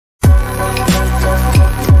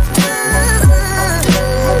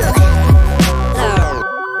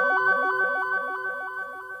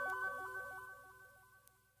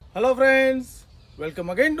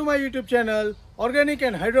Welcome again to my YouTube channel, Organic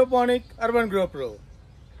and Hydroponic Urban Grow Pro.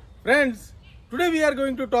 Friends, today we are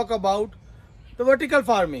going to talk about the vertical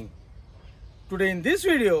farming. Today in this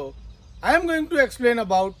video, I am going to explain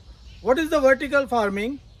about what is the vertical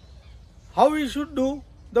farming, how we should do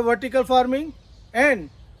the vertical farming,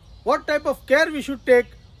 and what type of care we should take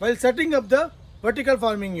while setting up the vertical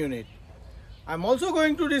farming unit. I am also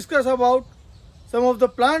going to discuss about some of the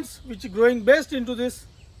plants which are growing best into this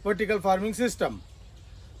vertical farming system.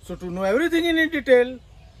 So to know everything in detail,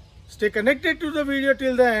 stay connected to the video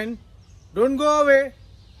till the end. Don't go away.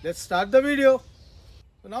 Let's start the video.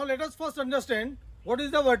 So now let us first understand what is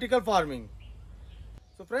the vertical farming.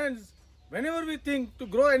 So friends, whenever we think to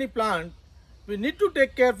grow any plant, we need to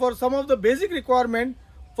take care for some of the basic requirements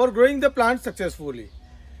for growing the plant successfully.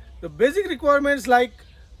 The basic requirements like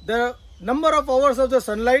the number of hours of the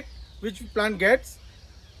sunlight which plant gets,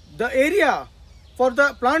 the area for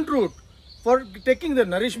the plant root for taking the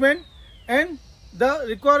nourishment, and the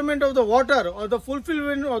requirement of the water or the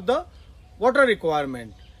fulfillment of the water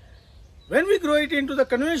requirement. When we grow it into the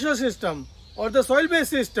conventional system or the soil based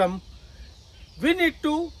system, we need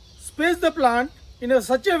to space the plant in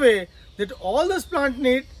such a way that all this plant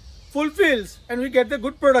need fulfills and we get the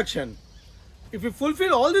good production. If we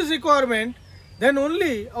fulfill all this requirement, then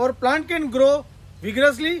only our plant can grow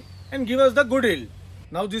vigorously and give us the good yield.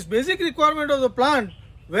 Now this basic requirement of the plant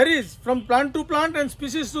varies from plant to plant and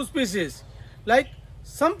species to species. Like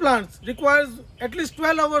some plants requires at least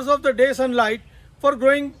 12 hours of the day sunlight for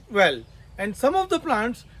growing well, and some of the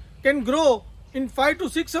plants can grow in 5 to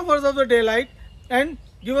 6 hours of the daylight and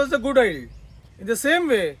give us the good yield. In the same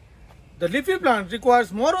way, the leafy plant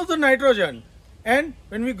requires more of the nitrogen, and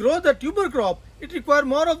when we grow the tuber crop, it requires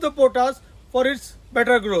more of the potash for its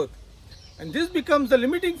better growth. And this becomes the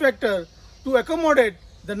limiting factor to accommodate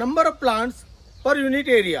the number of plants per unit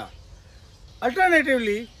area.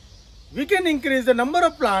 Alternatively, we can increase the number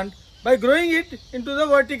of plants by growing it into the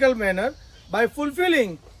vertical manner by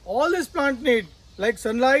fulfilling all this plant need like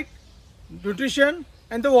sunlight, nutrition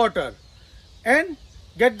and the water, and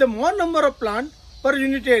get the more number of plant per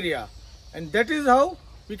unit area, and that is how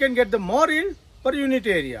we can get the more yield per unit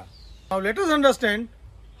area. Now let us understand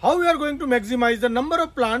how we are going to maximize the number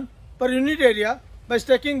of plant per unit area by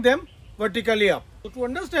stacking them vertically up. So to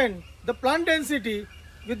understand the plant density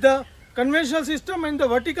with the conventional system and the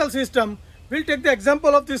vertical system, we'll take the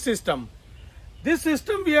example of this system. This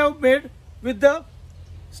system we have made with the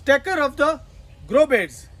stacker of the grow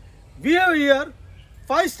beds. We have here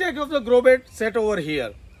 5 stacks of the grow bed set over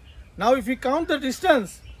here. Now if we count the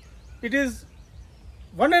distance, it is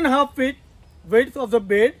 1.5 feet width of the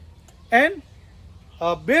bed, and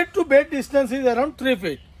bed to bed distance is around 3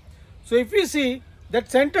 feet. So if we see that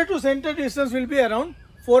center to center distance will be around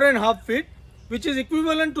 4.5 feet, which is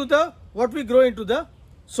equivalent to the what we grow into the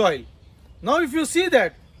soil. Now if you see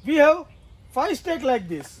that we have 5 stacks like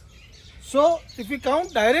this. So if we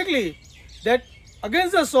count directly that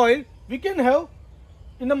against the soil, we can have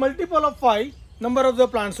in the multiple of 5 number of the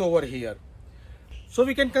plants over here. So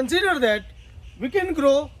we can consider that we can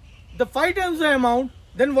grow the 5 times the amount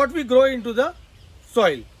than what we grow into the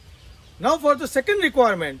soil. Now for the second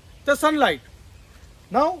requirement, the sunlight.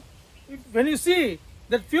 Now when you see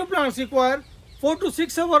that few plants require 4 to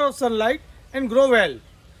 6 hours of sunlight and grow well.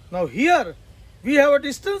 Now here we have a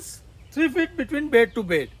distance 3 feet between bed to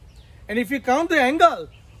bed, and if we count the angle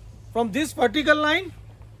from this vertical line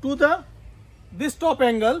to this top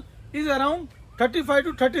angle is around 35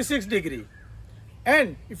 to 36 degree,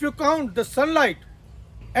 and if you count the sunlight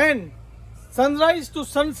and sunrise to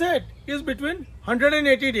sunset is between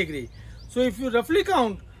 180 degree. So if you roughly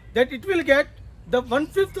count that, it will get the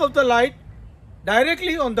 1/5 of the light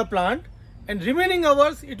directly on the plant, and remaining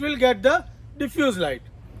hours it will get the diffuse light.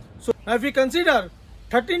 So now if we consider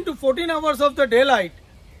 13 to 14 hours of the daylight,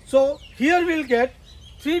 so here we will get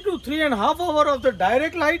 3 to 3.5 hours of the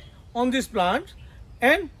direct light on this plant,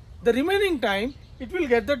 and the remaining time it will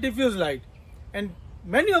get the diffuse light. And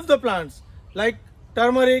many of the plants like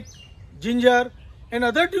turmeric, ginger and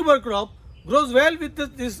other tuber crop grows well with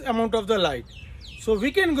this amount of the light. So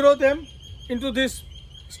we can grow them into these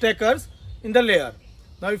stackers in the layer.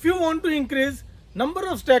 Now if you want to increase number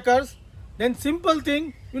of stackers, then simple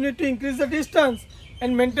thing, you need to increase the distance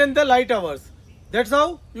and maintain the light hours. That's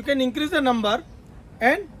how you can increase the number,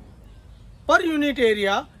 and per unit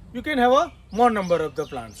area you can have a more number of the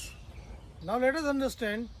plants. Now let us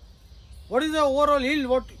understand what is the overall yield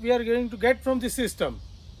what we are going to get from this system.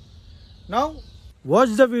 Now watch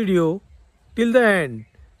the video till the end,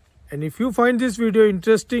 and if you find this video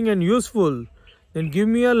interesting and useful, then give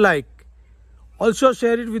me a like. Also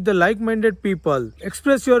share it with the like-minded people.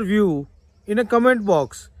 Express your view in a comment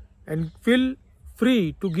box and feel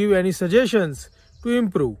free to give any suggestions to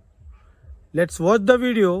improve. Let's watch the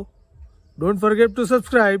video. Don't forget to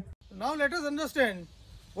subscribe. Now let us understand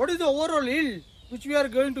what is the overall yield which we are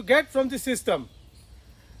going to get from this system.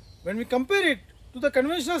 When we compare it to the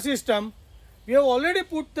conventional system, we have already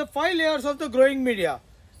put the 5 layers of the growing media.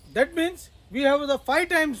 That means we have the 5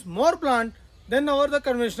 times more plant than the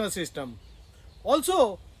conventional system.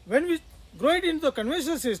 Also, when we grow it into the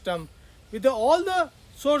conventional system with all the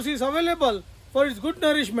sources available for its good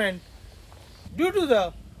nourishment, due to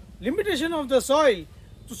the limitation of the soil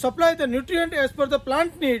to supply the nutrient as per the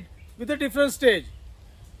plant need with a different stage.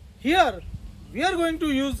 Here we are going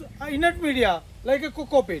to use inert media like a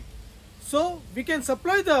coco pit. So we can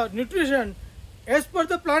supply the nutrition as per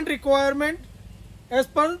the plant requirement as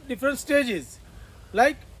per different stages.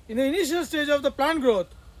 Like in the initial stage of the plant growth,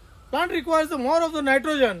 plant requires more of the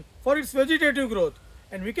nitrogen for its vegetative growth,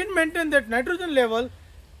 and we can maintain that nitrogen level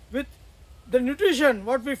with the nutrition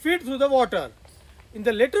what we feed through the water. In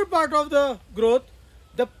the later part of the growth,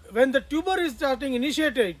 when the tuber is starting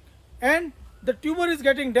initiating and the tuber is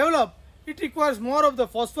getting developed, it requires more of the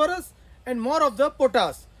phosphorus and more of the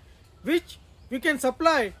potash, which we can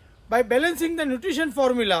supply by balancing the nutrition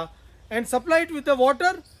formula and supply it with the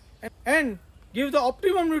water and give the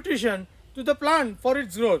optimum nutrition to the plant for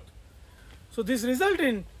its growth. So this result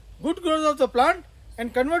in good growth of the plant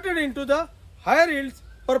and converted into the higher yields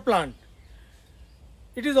per plant.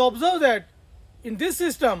 It is observed that in this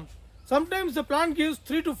system, sometimes the plant gives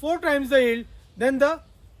 3 to 4 times the yield than the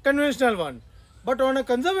conventional one. But on a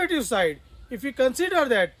conservative side, if we consider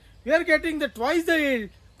that we are getting the twice the yield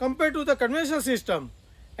compared to the conventional system,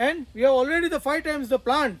 and we have already the 5 times the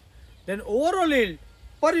plant, then overall yield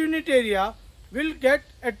per unit area will get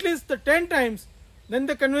at least the 10 times than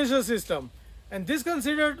the conventional system. And this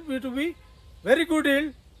considered to be very good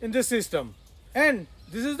yield in this system. And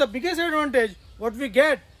this is the biggest advantage what we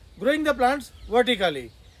get growing the plants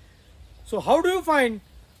vertically. So how do you find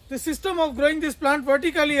the system of growing this plant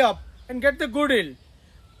vertically up and get the good yield?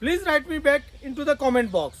 Please write me back into the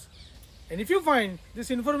comment box. And if you find this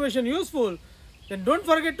information useful, then don't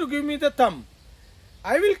forget to give me the thumb.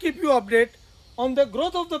 I will keep you updated on the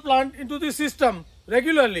growth of the plant into the system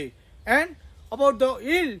regularly, and about the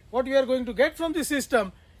yield what we are going to get from the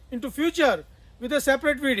system into future with a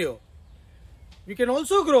separate video. We can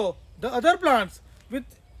also grow the other plants with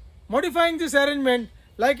modifying this arrangement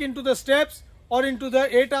like into the steps or into the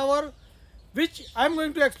 8-hour, which I am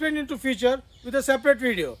going to explain into future with a separate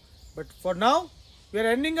video. But for now, we are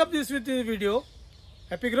ending up this with the video.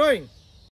 Happy growing!